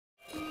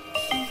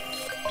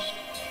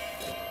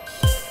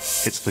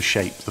It's the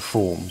shape, the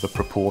form, the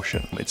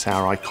proportion. It's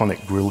our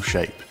iconic grille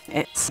shape.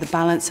 It's the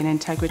balance and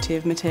integrity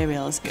of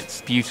materials.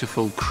 It's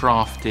beautiful,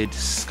 crafted,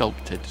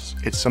 sculpted.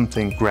 It's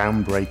something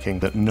groundbreaking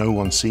that no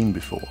one's seen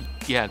before.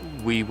 Yeah,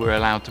 we were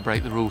allowed to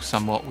break the rules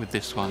somewhat with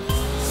this one.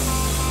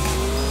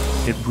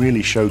 It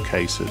really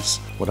showcases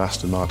what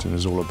Aston Martin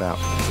is all about.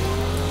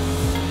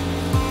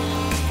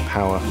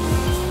 Power,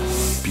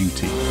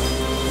 beauty,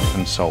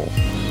 and soul.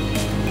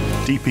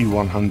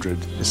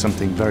 DP100 is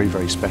something very,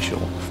 very special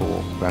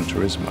for Gran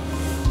Turismo.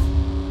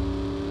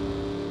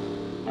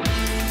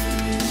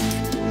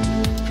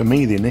 For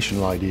me, the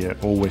initial idea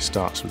always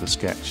starts with a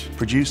sketch,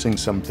 producing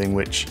something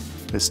which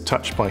is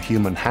touched by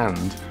human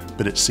hand,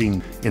 but it's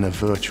seen in a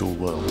virtual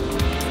world.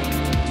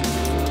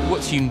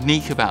 What's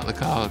unique about the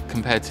car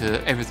compared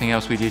to everything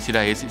else we do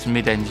today is its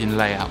mid-engine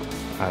layout.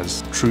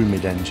 As true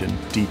mid-engine,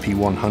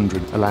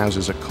 DP100 allows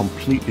us a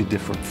completely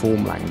different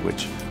form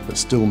language that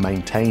still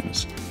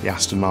maintains the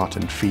Aston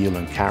Martin feel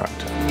and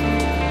character.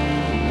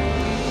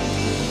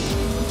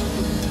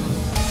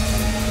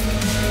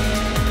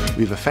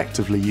 We've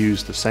effectively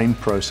used the same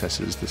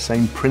processes, the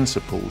same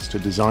principles to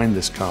design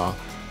this car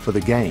for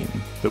the game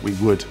that we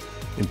would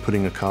in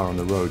putting a car on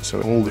the road.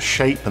 So all the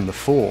shape and the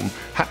form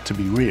had to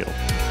be real.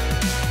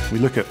 We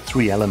look at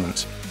three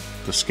elements: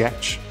 the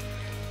sketch,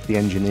 the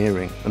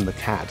engineering, and the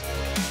CAD.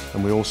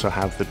 And we also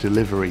have the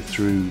delivery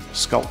through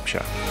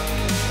sculpture.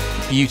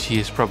 Beauty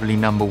is probably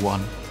number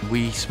one.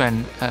 We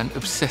spend an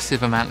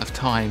obsessive amount of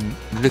time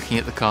looking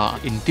at the car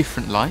in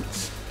different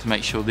lights to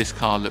make sure this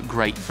car looked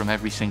great from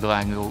every single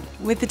angle.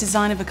 With the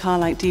design of a car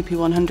like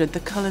DP100, the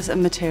colours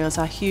and materials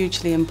are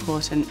hugely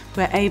important.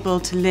 We're able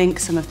to link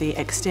some of the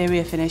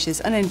exterior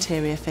finishes and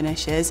interior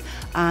finishes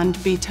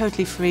and be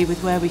totally free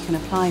with where we can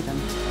apply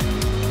them.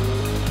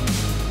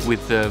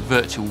 With the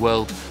virtual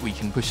world, we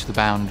can push the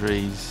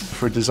boundaries.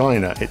 For a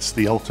designer, it's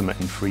the ultimate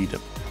in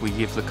freedom. We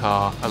give the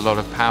car a lot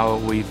of power.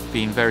 We've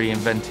been very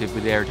inventive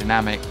with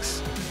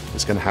aerodynamics.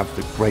 It's going to have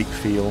the great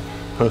feel,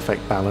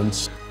 perfect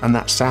balance, and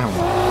that sound,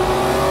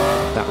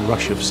 that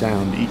rush of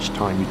sound each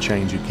time you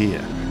change a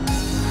gear.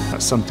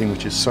 That's something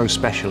which is so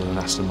special in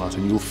Aston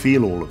Martin. You'll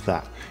feel all of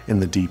that in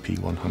the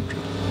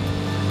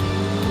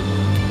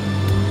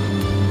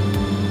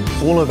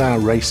DP100. All of our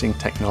racing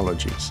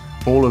technologies,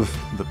 all of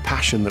the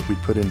passion that we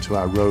put into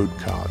our road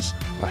cars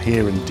are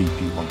here in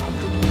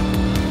DP100.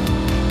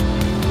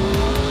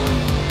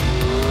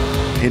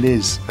 It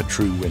is a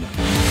true winner.